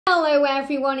Hello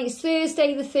everyone, it's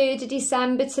Thursday the 3rd of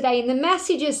December today and the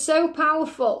message is so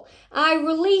powerful. I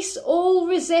release all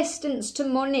resistance to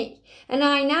money and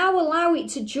I now allow it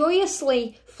to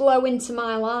joyously flow into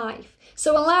my life.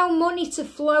 So allow money to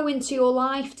flow into your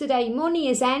life today. Money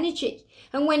is energy.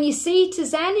 And when you see it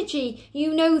as energy,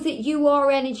 you know that you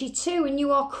are energy too and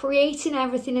you are creating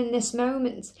everything in this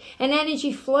moment. And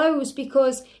energy flows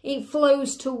because it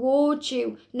flows towards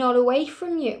you, not away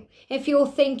from you. If you're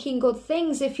thinking good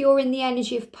things, if you're in the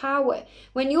energy of power,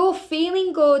 when you're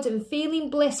feeling good and feeling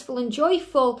blissful and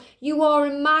joyful, you are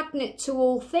a magnet to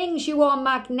all things. You are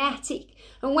magnetic.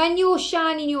 And when you're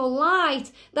shining your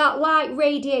light, that light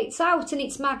radiates out and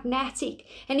it's magnetic.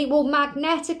 And it will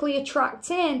magnetically attract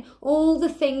in all the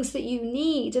things that you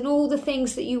need and all the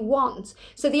things that you want.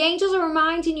 So the angels are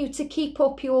reminding you to keep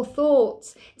up your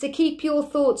thoughts, to keep your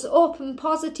thoughts up and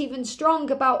positive and strong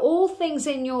about all things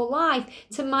in your life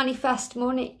to manifest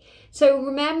money. So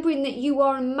remembering that you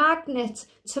are a magnet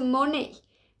to money.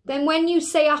 Then when you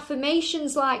say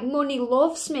affirmations like money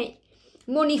loves me,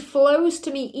 money flows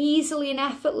to me easily and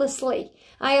effortlessly.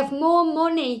 I have more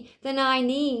money than I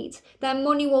need. Then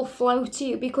money will flow to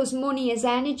you because money is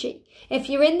energy. If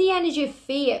you're in the energy of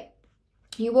fear,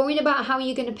 you're worrying about how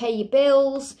you're going to pay your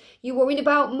bills, you're worrying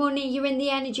about money, you're in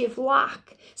the energy of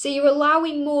lack. So you're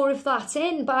allowing more of that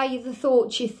in by the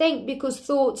thoughts you think because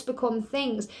thoughts become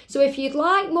things. So if you'd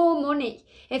like more money,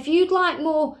 if you'd like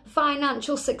more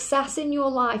financial success in your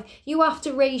life, you have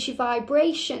to raise your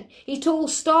vibration. It all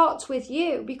starts with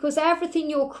you because everything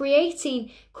you're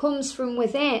creating comes from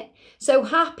within. So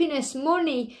happiness,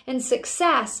 money and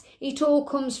success, it all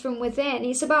comes from within.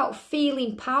 It's about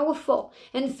feeling powerful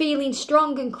and feeling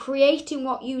strong and creating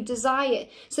what you desire.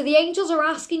 So the angels are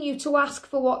asking you to ask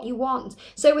for what you want.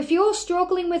 So if you're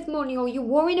struggling with money or you're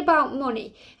worrying about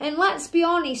money, and let's be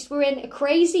honest, we're in a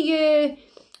crazy year.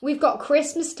 We've got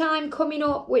Christmas time coming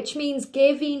up, which means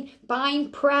giving, buying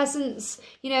presents,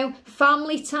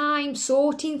 family time,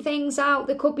 sorting things out.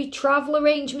 There could be travel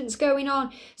arrangements going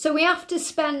on. So we have to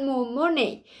spend more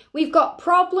money. We've got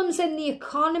problems in the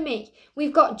economy.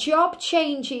 We've got job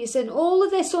changes and all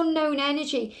of this unknown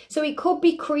energy. So it could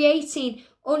be creating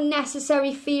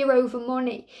unnecessary fear over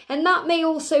money, and that may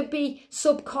also be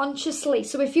subconsciously.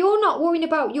 So if you're not worrying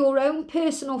about your own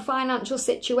personal financial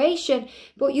situation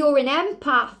but you're an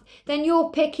empath, then you're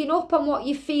picking up on what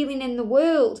you're feeling in the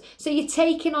world. So you're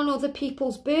taking on other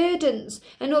people's burdens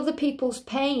and other people's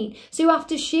pain. So you have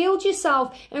to shield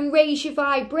yourself and raise your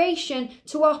vibration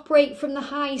to operate from the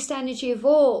highest energy of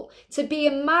all, to be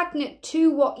a magnet to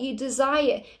what you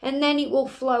desire, and then it will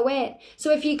flow in.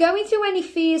 So if you're going through any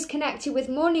fears connected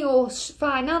with money or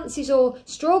finances or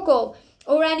struggle,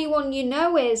 or anyone you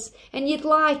know is, and you'd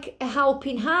like a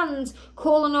helping hand,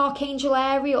 call on Archangel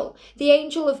Ariel, the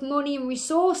angel of money and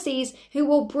resources, who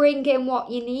will bring in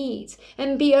what you need.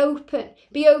 And be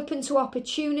open to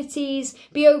opportunities,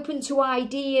 be open to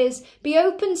ideas, be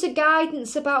open to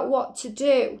guidance about what to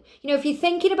do. If you're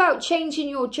thinking about changing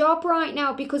your job right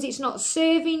now because it's not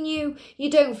serving you, you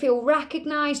don't feel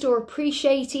recognised or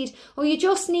appreciated, or you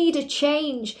just need a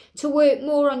change to work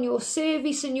more on your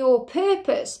service and your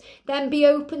purpose, then be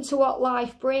open to what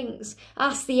life brings.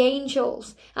 Ask the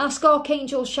angels. Ask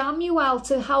Archangel Samuel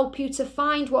to help you to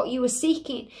find what you are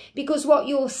seeking, because what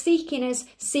you're seeking is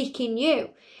seeking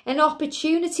you. An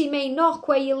opportunity may knock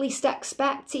where you least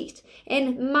expect it,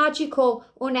 in magical,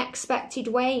 unexpected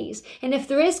ways. And if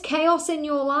there is chaos in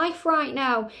your life right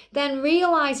now, then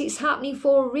realise it's happening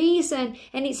for a reason,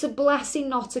 and it's a blessing,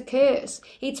 not a curse.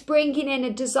 It's bringing in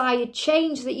a desired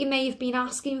change that you may have been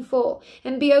asking for.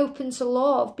 And be open to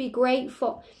love, be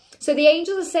grateful. So the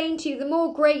angels are saying to you, the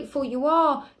more grateful you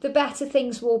are, the better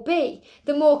things will be.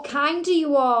 The more kinder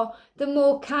you are, the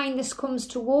more kindness comes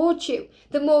towards you.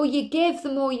 The more you give,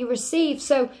 the more you receive.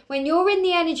 So when you're in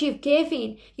the energy of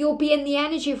giving, you'll be in the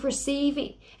energy of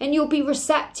receiving, and you'll be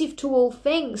receptive to all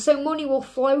things. So money will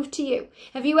flow to you.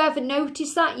 Have you ever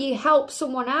noticed that? You help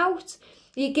someone out,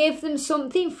 you give them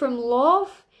something from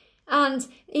love, and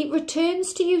it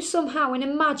returns to you somehow in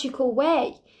a magical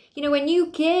way. When you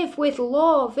give with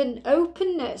love and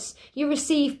openness, you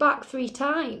receive back 3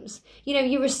 times.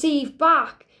 You receive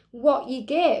back what you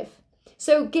give.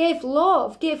 So give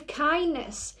love, give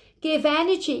kindness, give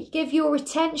energy, give your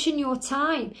attention, your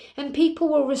time, and people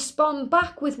will respond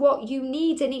back with what you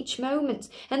need in each moment.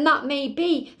 And that may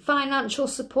be financial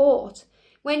support.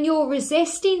 When you're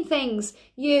resisting things,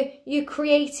 you're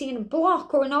creating a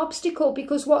block or an obstacle,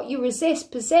 because what you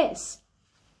resist persists.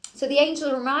 So the angels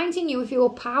are reminding you of your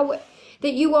power.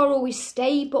 that you are always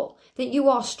stable, that you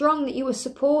are strong, that you are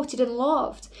supported and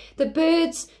loved. The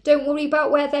birds don't worry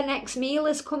about where their next meal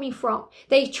is coming from.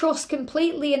 They trust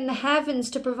completely in the heavens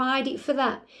to provide it for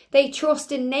them. They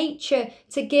trust in nature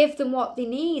to give them what they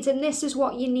need. And this is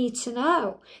what you need to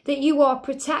know, that you are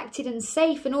protected and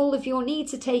safe and all of your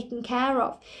needs are taken care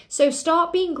of. So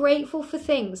start being grateful for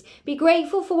things. Be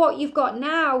grateful for what you've got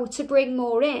now to bring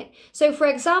more in. So for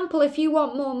example, if you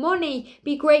want more money,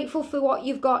 be grateful for what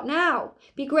you've got now.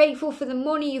 Be grateful for the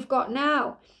money you've got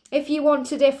now. If you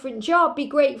want a different job, be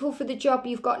grateful for the job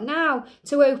you've got now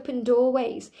to open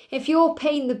doorways. If you're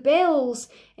paying the bills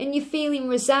and you're feeling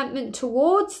resentment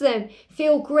towards them,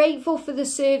 feel grateful for the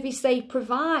service they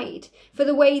provide, for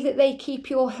the way that they keep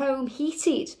your home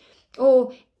heated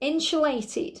or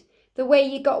insulated, the way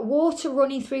you got water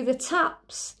running through the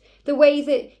taps, the way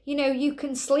that, you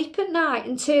can sleep at night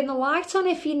and turn the light on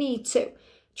if you need to.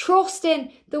 Trust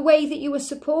in the way that you are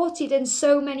supported in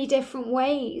so many different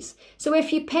ways. So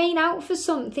if you're paying out for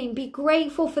something, be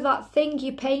grateful for that thing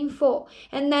you're paying for,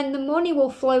 and then the money will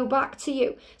flow back to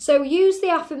you. So use the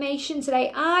affirmation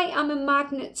today. I am a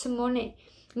magnet to money.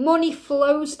 Money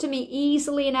flows to me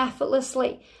easily and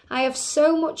effortlessly. I have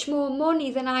so much more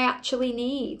money than I actually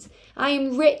need. I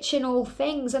am rich in all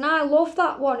things. And I love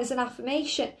that one as an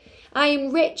affirmation. I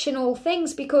am rich in all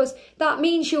things, because that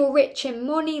means you're rich in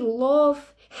money,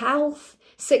 love, health,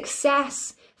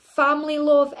 success, family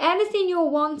love, anything you're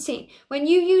wanting. When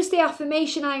you use the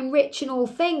affirmation, I am rich in all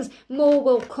things, more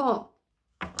will come.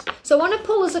 So I want to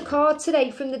pull us a card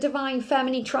today from the Divine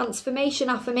Feminine Transformation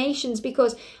Affirmations,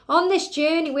 because on this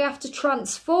journey we have to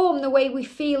transform the way we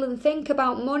feel and think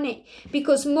about money,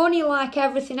 because money, like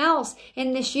everything else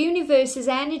in this universe, is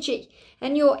energy,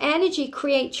 and your energy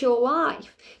creates your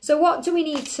life. So what do we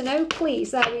need to know,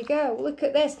 please? There we go. Look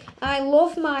at this. I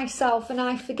love myself and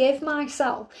I forgive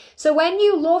myself. So when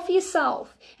you love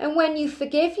yourself and when you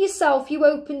forgive yourself, you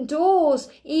open doors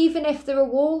even if there are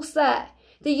walls there.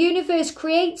 The universe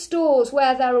creates doors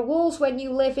where there are walls when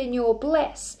you live in your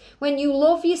bliss. When you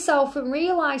love yourself and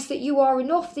realise that you are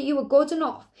enough, that you are good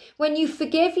enough. When you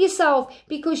forgive yourself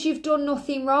because you've done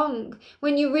nothing wrong.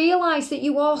 When you realise that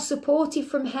you are supported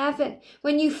from heaven.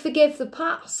 When you forgive the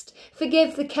past.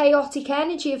 Forgive the chaotic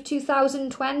energy of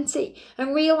 2020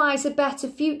 and realise a better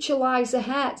future lies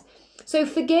ahead. So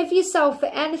forgive yourself for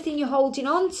anything you're holding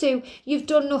on to. You've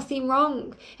done nothing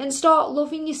wrong. And start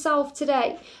loving yourself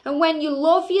today. And when you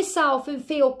love yourself and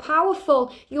feel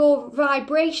powerful, your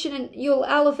vibration, and you'll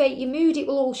elevate your mood, it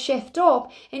will all shift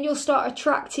up and you'll start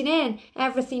attracting in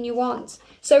everything you want.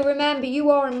 So remember, you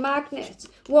are a magnet.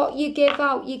 What you give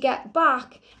out, you get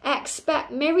back.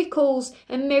 Expect miracles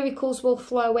and miracles will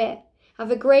flow in.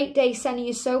 Have a great day, sending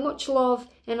you so much love,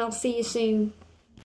 and I'll see you soon.